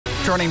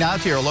Turning now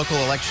to your local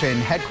election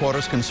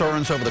headquarters,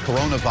 concerns over the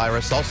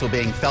coronavirus also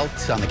being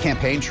felt on the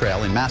campaign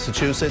trail in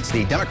Massachusetts.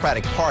 The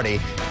Democratic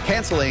Party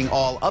canceling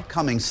all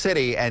upcoming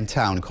city and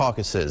town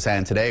caucuses.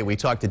 And today we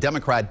talked to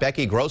Democrat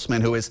Becky Grossman,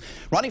 who is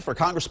running for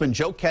Congressman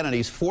Joe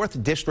Kennedy's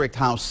 4th District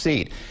House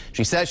seat.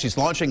 She says she's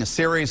launching a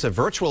series of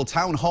virtual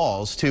town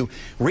halls to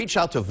reach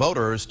out to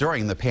voters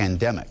during the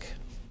pandemic.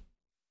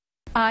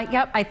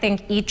 Yep, I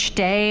think each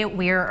day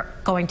we're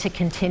going to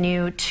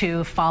continue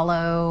to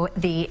follow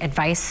the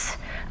advice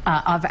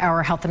of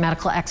our health and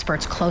medical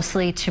experts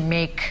closely to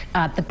make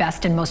the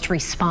best and most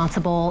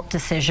responsible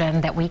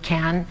decision that we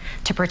can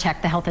to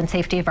protect the health and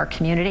safety of our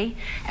community.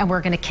 And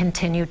we're going to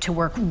continue to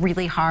work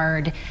really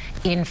hard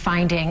in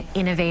finding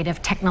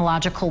innovative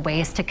technological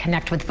ways to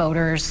connect with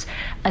voters,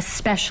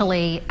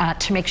 especially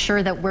to make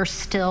sure that we're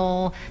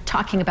still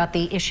talking about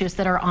the issues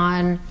that are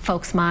on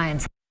folks'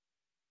 minds.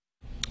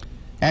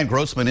 And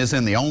Grossman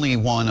isn't the only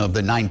one of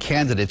the 9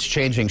 candidates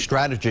changing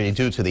strategy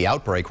due to the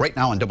outbreak. Right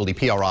now on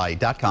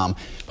WPRI.com,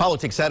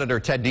 politics editor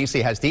Ted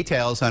Nesi has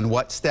details on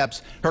what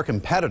steps her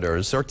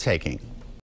competitors are taking.